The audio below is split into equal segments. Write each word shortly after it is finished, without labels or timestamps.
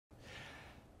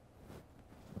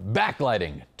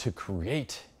Backlighting to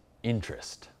create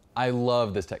interest. I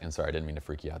love this technique. Sorry, I didn't mean to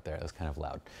freak you out there. That's kind of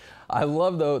loud. I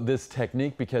love though this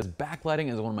technique because backlighting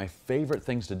is one of my favorite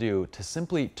things to do to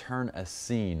simply turn a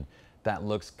scene that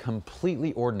looks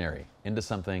completely ordinary into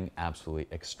something absolutely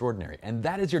extraordinary. And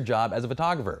that is your job as a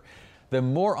photographer. The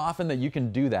more often that you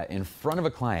can do that in front of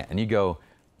a client and you go,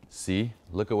 see,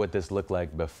 look at what this looked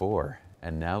like before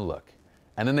and now look.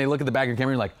 And then they look at the back of your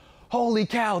camera and you're like, holy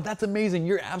cow, that's amazing.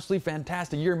 You're absolutely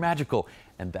fantastic. You're magical.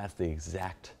 And that's the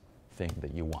exact thing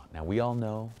that you want. Now we all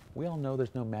know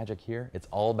there's no magic here. It's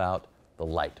all about the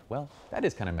light. Well, that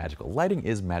is kind of magical. Lighting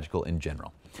is magical in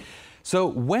general. So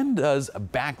when does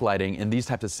backlighting in these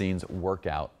types of scenes work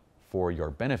out for your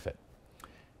benefit?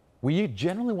 We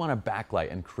generally want to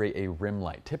backlight and create a rim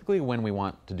light, typically when we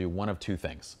want to do one of two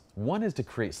things. One is to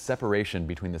create separation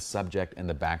between the subject and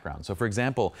the background. So for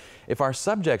example, if our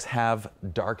subjects have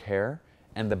dark hair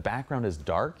and the background is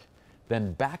dark,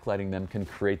 then backlighting them can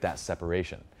create that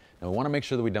separation. Now we want to make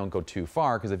sure that we don't go too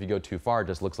far, because if you go too far, it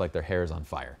just looks like their hair is on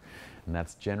fire. And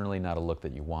that's generally not a look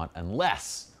that you want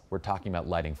unless we're talking about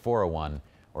lighting 401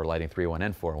 or lighting 301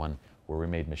 and 401, where we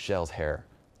made Michelle's hair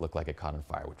look like it caught on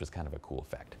fire, which was kind of a cool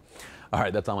effect. All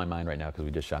right, that's on my mind right now because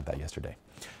we just shot that yesterday.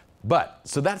 But,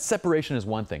 so that separation is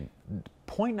one thing.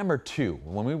 Point number two,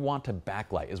 when we want to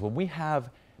backlight, is when we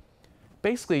have,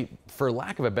 basically, for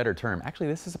lack of a better term, actually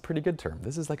this is a pretty good term,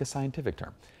 this is like a scientific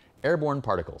term, airborne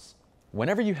particles.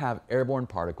 Whenever you have airborne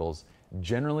particles,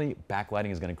 generally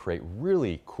backlighting is going to create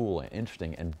really cool and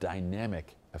interesting and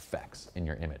dynamic effects in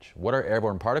your image. What are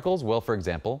airborne particles? Well, for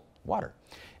example, water.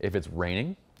 If it's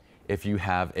raining, if you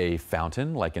have a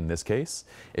fountain, like in this case,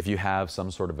 if you have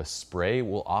some sort of a spray,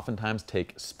 we'll oftentimes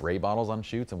take spray bottles on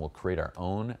shoots and we'll create our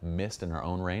own mist and our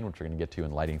own rain, which we're going to get to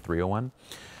in lighting 301.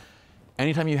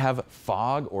 Anytime you have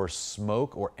fog or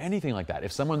smoke or anything like that,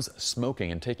 if someone's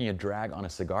smoking and taking a drag on a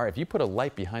cigar, if you put a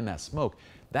light behind that smoke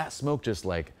just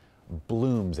like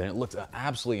blooms and it looks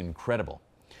absolutely incredible.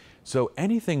 So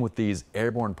anything with these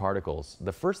airborne particles,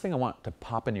 the first thing I want to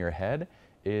pop into your head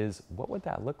is, what would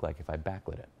that look like if I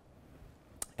backlit it?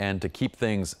 And to keep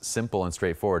things simple and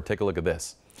straightforward, take a look at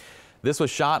this. This was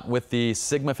shot with the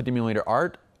Sigma 50mm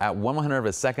art at 1/100 of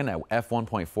a second at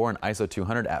f1.4 and ISO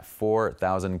 200 at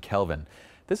 4000 Kelvin.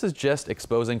 This is just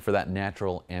exposing for that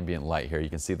natural ambient light here. You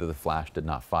can see that the flash did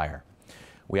not fire.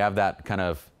 We have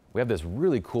this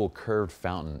really cool curved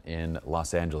fountain in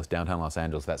Los Angeles, downtown Los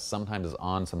Angeles, that sometimes is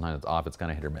on, sometimes it's off. It's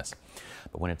kind of hit or miss.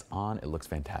 But when it's on, it looks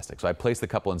fantastic. So I placed the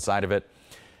couple inside of it,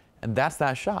 and that's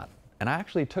that shot. And I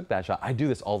actually took that shot. I do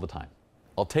this all the time.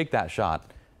 I'll take that shot,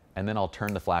 and then I'll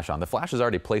turn the flash on. The flash is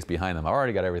already placed behind them. I've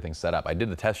already got everything set up. I did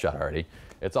the test shot already.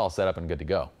 It's all set up and good to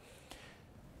go.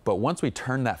 But once we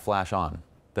turn that flash on,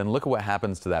 then look at what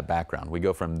happens to that background. We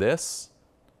go from this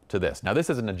to this. Now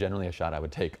this isn't generally a shot I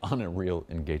would take on a real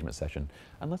engagement session,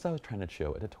 unless I was trying to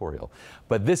show a tutorial.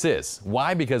 But this is.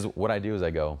 Why? Because what I do is I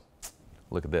go,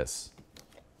 look at this.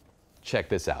 Check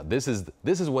this out. This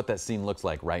is what that scene looks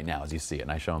like right now as you see it.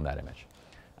 And I show them that image.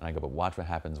 And I go, but watch what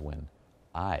happens when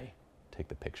I take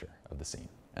the picture of the scene.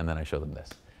 And then I show them this.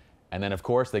 And then of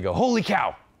course they go, holy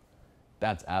cow!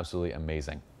 That's absolutely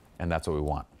amazing. And that's what we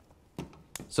want.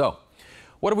 So,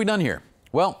 what have we done here?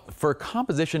 Well, for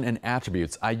composition and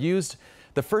attributes,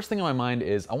 the first thing on my mind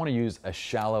is I want to use a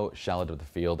shallow depth of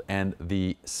field, and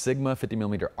the Sigma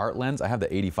 50mm art lens, I have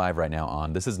the 85 right now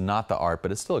on. This is not the art,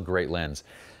 but it's still a great lens.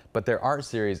 But their art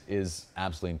series is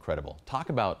absolutely incredible. Talk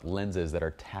about lenses that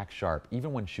are tack sharp,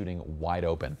 even when shooting wide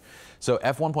open. So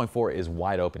f1.4 is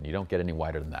wide open. You don't get any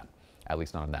wider than that, at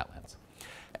least not on that lens.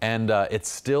 And it's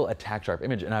still a tack sharp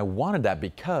image. And I wanted that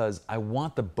because I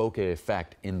want the bokeh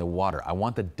effect in the water. I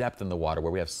want the depth in the water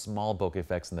where we have small bokeh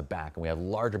effects in the back and we have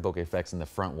larger bokeh effects in the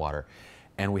front water.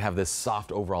 And we have this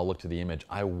soft overall look to the image.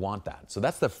 I want that. So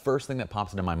that's the first thing that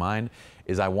pops into my mind,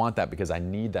 is I want that because I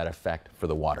need that effect for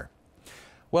the water.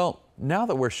 Well, now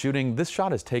that we're shooting, this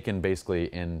shot is taken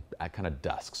basically at kind of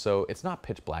dusk. So it's not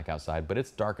pitch black outside, but it's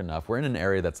dark enough. We're in an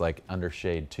area that's like under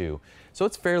shade too. So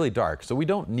it's fairly dark. So we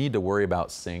don't need to worry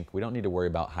about sync. We don't need to worry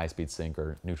about high-speed sync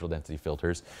or neutral density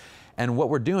filters. And what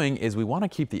we're doing is we want to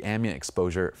keep the ambient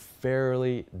exposure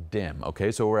fairly dim.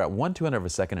 Okay, so we're at 1/200 of a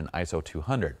second in ISO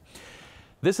 200.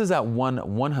 This is at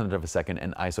 1/100 of a second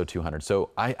in ISO 200. So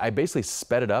I basically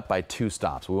sped it up by 2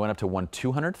 stops. We went up to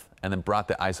 1/200th and then brought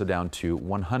the ISO down to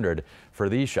 100 for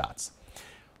these shots.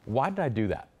 Why did I do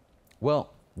that?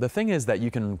 Well, the thing is that you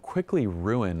can quickly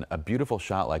ruin a beautiful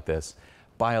shot like this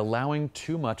by allowing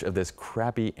too much of this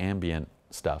crappy ambient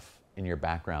stuff in your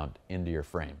background into your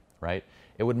frame, right?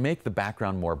 It would make the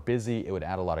background more busy. It would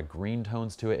add a lot of green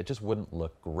tones to it. It just wouldn't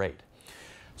look great.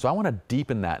 So I want to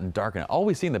deepen that and darken it. All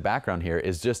we see in the background here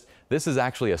is just, this is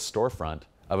actually a storefront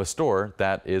of a store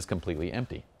that is completely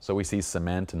empty. So we see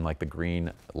cement and like the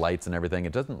green lights and everything.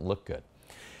 It doesn't look good.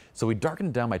 So we darken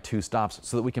it down by 2 stops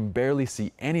so that we can barely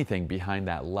see anything behind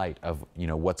that light of,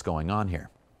 what's going on here.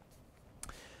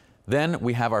 Then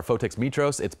we have our Phottix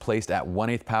Metros. It's placed at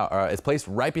 1/8 power. It's placed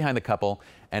right behind the couple,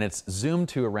 and it's zoomed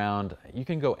to around. You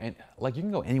can go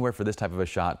anywhere for this type of a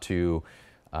shot to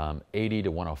 80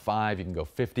 to 105. You can go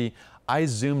 50. I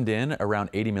zoomed in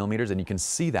around 80 millimeters, and you can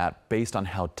see that based on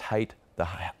how tight the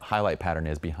highlight pattern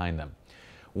is behind them.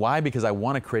 Why? Because I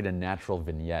want to create a natural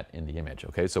vignette in the image.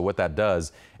 Okay, so what that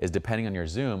does is, depending on your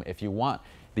zoom, if you want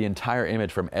the entire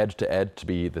image from edge to edge to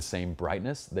be the same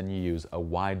brightness, then you use a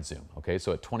wide zoom. Okay,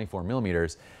 so at 24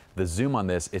 millimeters, the zoom on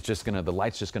this, the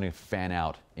light's just gonna fan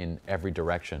out in every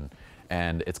direction,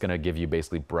 and it's gonna give you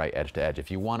basically bright edge to edge.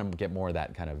 If you want to get more of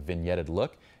that kind of vignetted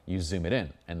look, you zoom it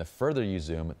in. And the further you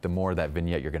zoom, the more of that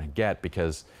vignette you're gonna get,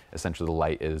 because essentially the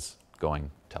light is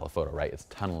going telephoto, right? It's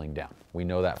tunneling down. We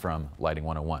know that from Lighting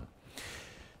 101.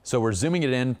 So we're zooming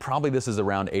it in. Probably this is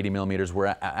around 80 millimeters. We're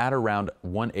at around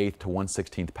 1/8 to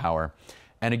 1/16 power.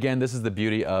 And again, this is the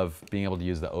beauty of being able to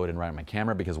use the Odin right on my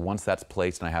camera, because once that's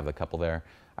placed and I have the couple there,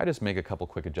 I just make a couple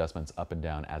quick adjustments up and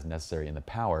down as necessary in the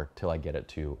power till I get it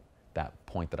to that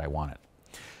point that I want it.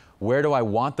 Where do I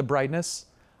want the brightness?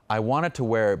 I want it to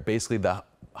where basically the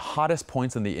hottest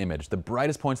points in the image, the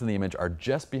brightest points in the image, are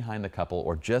just behind the couple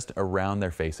or just around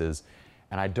their faces.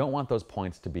 And I don't want those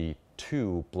points to be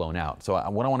too blown out. So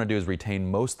what I want to do is retain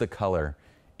most of the color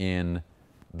in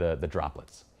the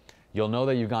droplets. You'll know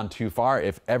that you've gone too far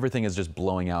if everything is just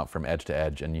blowing out from edge to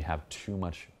edge and you have too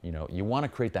much, you want to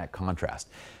create that contrast.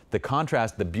 The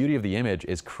contrast, the beauty of the image,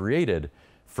 is created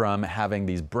from having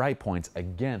these bright points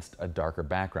against a darker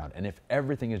background. And if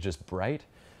everything is just bright,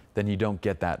 then you don't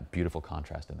get that beautiful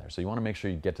contrast in there. So you want to make sure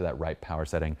you get to that right power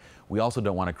setting. We also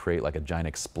don't want to create like a giant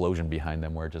explosion behind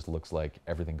them where it just looks like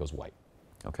everything goes white,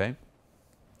 okay?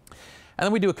 And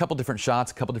then we do a couple different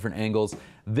shots, a couple different angles.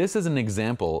 This is an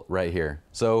example right here.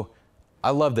 So I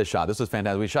love this shot. This was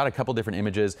fantastic. We shot a couple different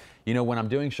images. When I'm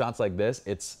doing shots like this,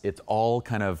 it's all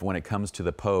kind of, when it comes to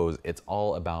the pose, it's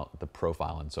all about the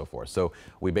profile and so forth. So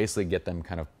we basically get them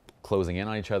kind of closing in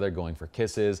on each other, going for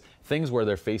kisses, things where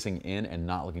they're facing in and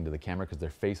not looking to the camera because their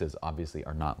faces obviously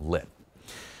are not lit.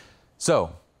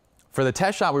 So for the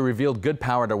test shot, we revealed good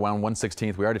power at around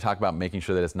 1/16. We already talked about making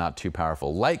sure that it's not too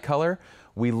powerful. Light color,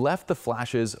 we left the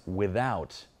flashes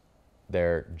without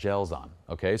their gels on,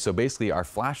 okay? So basically our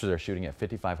flashes are shooting at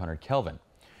 5,500 Kelvin.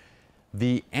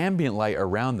 The ambient light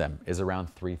around them is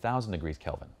around 3,000 degrees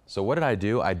Kelvin. So what did I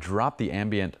do? I dropped the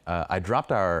ambient, I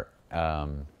dropped our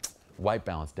white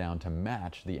balance down to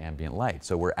match the ambient light.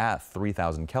 So we're at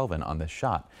 3,000 Kelvin on this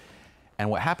shot. And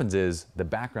what happens is the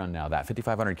background now, that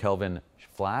 5,500 Kelvin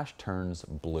flash turns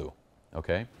blue,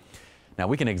 okay? Now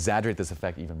we can exaggerate this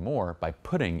effect even more by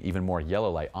putting even more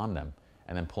yellow light on them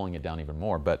and then pulling it down even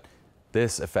more. But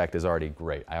this effect is already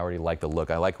great. I already like the look.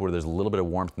 I like where there's a little bit of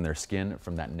warmth in their skin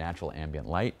from that natural ambient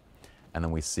light. And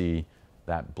then we see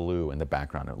that blue in the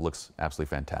background. It looks absolutely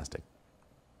fantastic.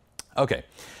 Okay,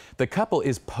 the couple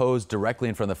is posed directly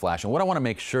in front of the flash. And what I want to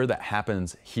make sure that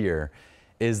happens here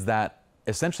is that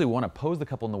essentially we want to pose the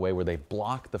couple in the way where they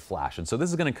block the flash. And so this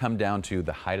is going to come down to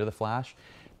the height of the flash.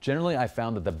 Generally, I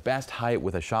found that the best height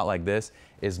with a shot like this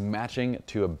is matching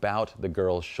to about the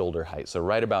girl's shoulder height. So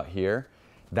right about here,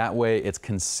 that way it's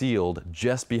concealed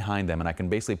just behind them. And I can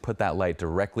basically put that light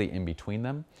directly in between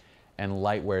them and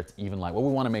light where it's even light. What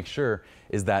we want to make sure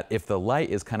is that if the light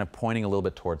is kind of pointing a little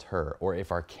bit towards her, or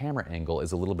if our camera angle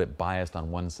is a little bit biased on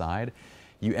one side,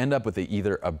 you end up with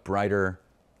either a brighter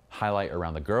highlight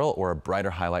around the girl or a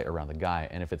brighter highlight around the guy.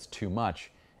 And if it's too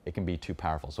much, it can be too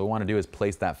powerful. So what we want to do is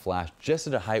place that flash just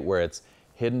at a height where it's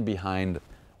hidden behind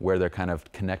where they're kind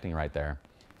of connecting right there,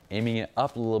 aiming it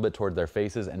up a little bit towards their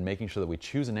faces and making sure that we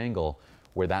choose an angle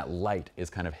where that light is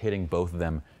kind of hitting both of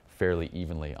them fairly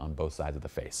evenly on both sides of the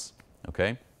face,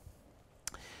 okay?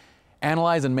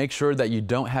 Analyze and make sure that you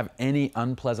don't have any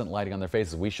unpleasant lighting on their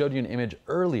faces. We showed you an image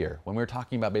earlier when we were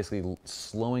talking about basically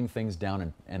slowing things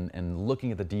down and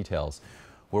looking at the details,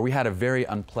 where we had a very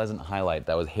unpleasant highlight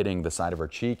that was hitting the side of her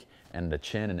cheek and the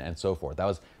chin and so forth. That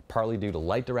was partly due to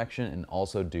light direction and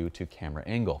also due to camera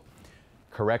angle.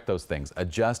 Correct those things.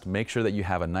 Adjust, make sure that you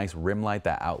have a nice rim light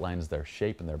that outlines their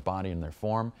shape and their body and their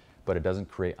form, but it doesn't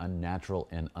create unnatural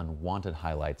and unwanted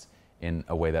highlights in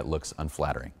a way that looks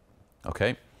unflattering,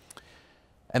 okay?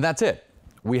 And that's it.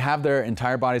 We have their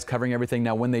entire bodies covering everything.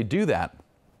 Now, when they do that,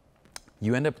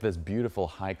 you end up with this beautiful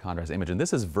high contrast image. And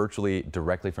this is virtually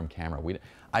directly from camera.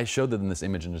 I showed them this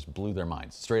image and just blew their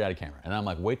minds straight out of camera. And I'm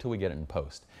like, wait till we get it in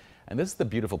post. And this is the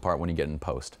beautiful part when you get in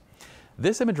post.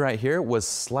 This image right here was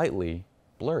slightly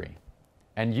blurry.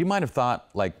 And you might have thought,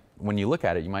 like, when you look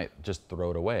at it, you might just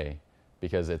throw it away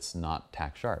because it's not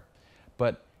tack sharp.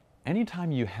 But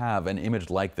anytime you have an image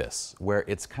like this, where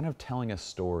it's kind of telling a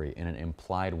story in an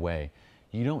implied way,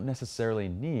 you don't necessarily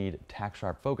need tack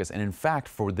sharp focus. And in fact,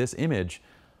 for this image,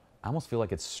 I almost feel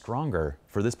like it's stronger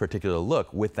for this particular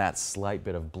look with that slight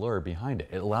bit of blur behind it.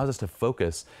 It allows us to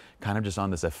focus kind of just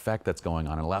on this effect that's going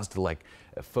on. It allows us to like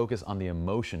focus on the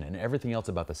emotion and everything else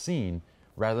about the scene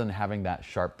rather than having that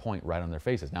sharp point right on their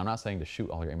faces. Now, I'm not saying to shoot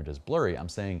all your images blurry. I'm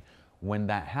saying when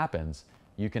that happens,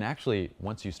 you can actually,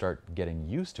 once you start getting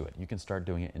used to it, you can start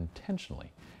doing it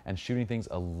intentionally and shooting things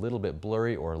a little bit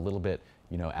blurry or a little bit,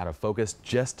 out of focus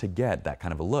just to get that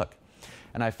kind of a look.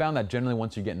 And I found that generally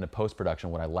once you get into post-production,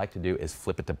 what I like to do is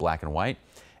flip it to black and white,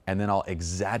 and then I'll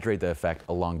exaggerate the effect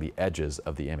along the edges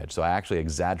of the image. So I actually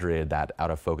exaggerated that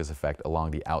out of focus effect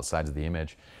along the outsides of the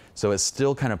image. So it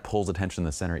still kind of pulls attention in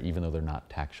the center even though they're not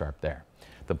tack sharp there.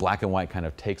 The black and white kind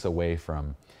of takes away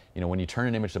from, when you turn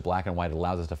an image to black and white, it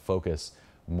allows us to focus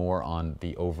more on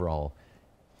the overall,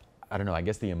 I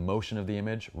guess the emotion of the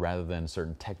image rather than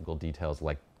certain technical details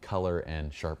like color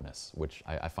and sharpness, which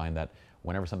I find that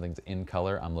whenever something's in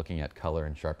color, I'm looking at color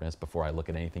and sharpness before I look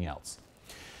at anything else.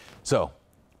 So,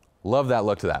 love that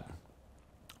look to that.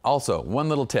 Also, one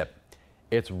little tip.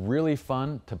 It's really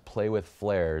fun to play with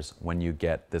flares when you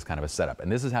get this kind of a setup,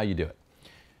 and this is how you do it.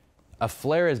 A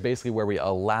flare is basically where we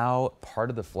allow part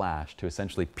of the flash to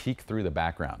essentially peek through the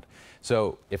background.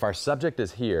 So if our subject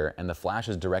is here and the flash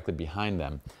is directly behind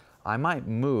them, I might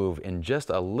move in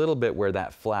just a little bit where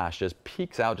that flash just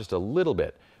peeks out just a little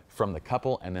bit from the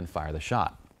couple and then fire the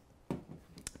shot.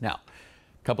 Now,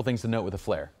 a couple things to note with a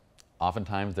flare.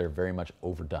 Oftentimes they're very much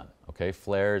overdone, okay?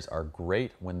 Flares are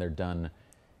great when they're done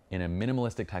in a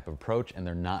minimalistic type of approach and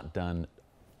they're not done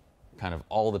kind of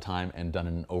all the time and done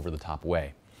in an over-the-top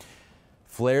way.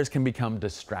 Flares can become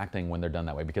distracting when they're done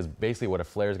that way because basically what a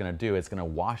flare is going to do, it's going to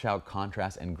wash out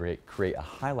contrast and create a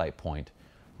highlight point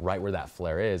right where that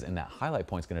flare is, and that highlight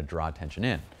point is going to draw attention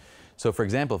in. So for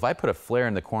example, if I put a flare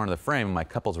in the corner of the frame and my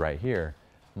couple's right here,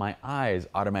 my eyes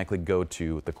automatically go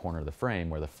to the corner of the frame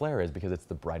where the flare is because it's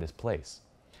the brightest place.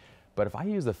 But if I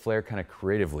use the flare kind of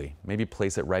creatively, maybe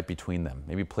place it right between them,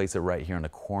 maybe place it right here in the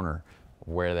corner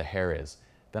where the hair is,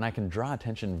 then I can draw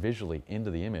attention visually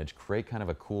into the image, create kind of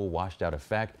a cool washed out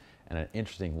effect and an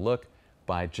interesting look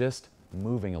by just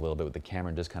moving a little bit with the camera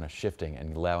and just kind of shifting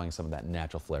and allowing some of that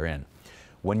natural flare in.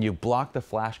 When you block the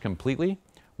flash completely,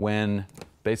 when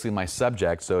basically my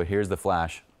subject, so here's the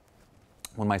flash,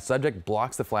 when my subject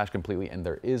blocks the flash completely and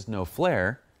there is no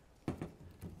flare,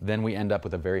 then we end up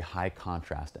with a very high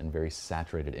contrast and very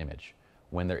saturated image.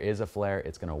 When there is a flare,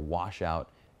 it's going to wash out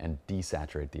and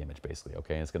desaturate the image basically,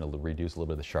 okay? And it's going to reduce a little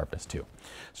bit of the sharpness too.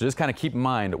 So just kind of keep in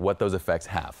mind what those effects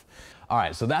have. All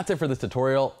right, so that's it for this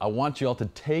tutorial. I want you all to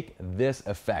take this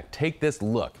effect, take this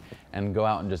look, and go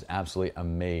out and just absolutely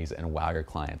amaze and wow your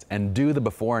clients. And do the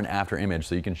before and after image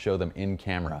so you can show them in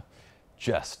camera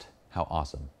just how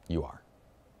awesome you are.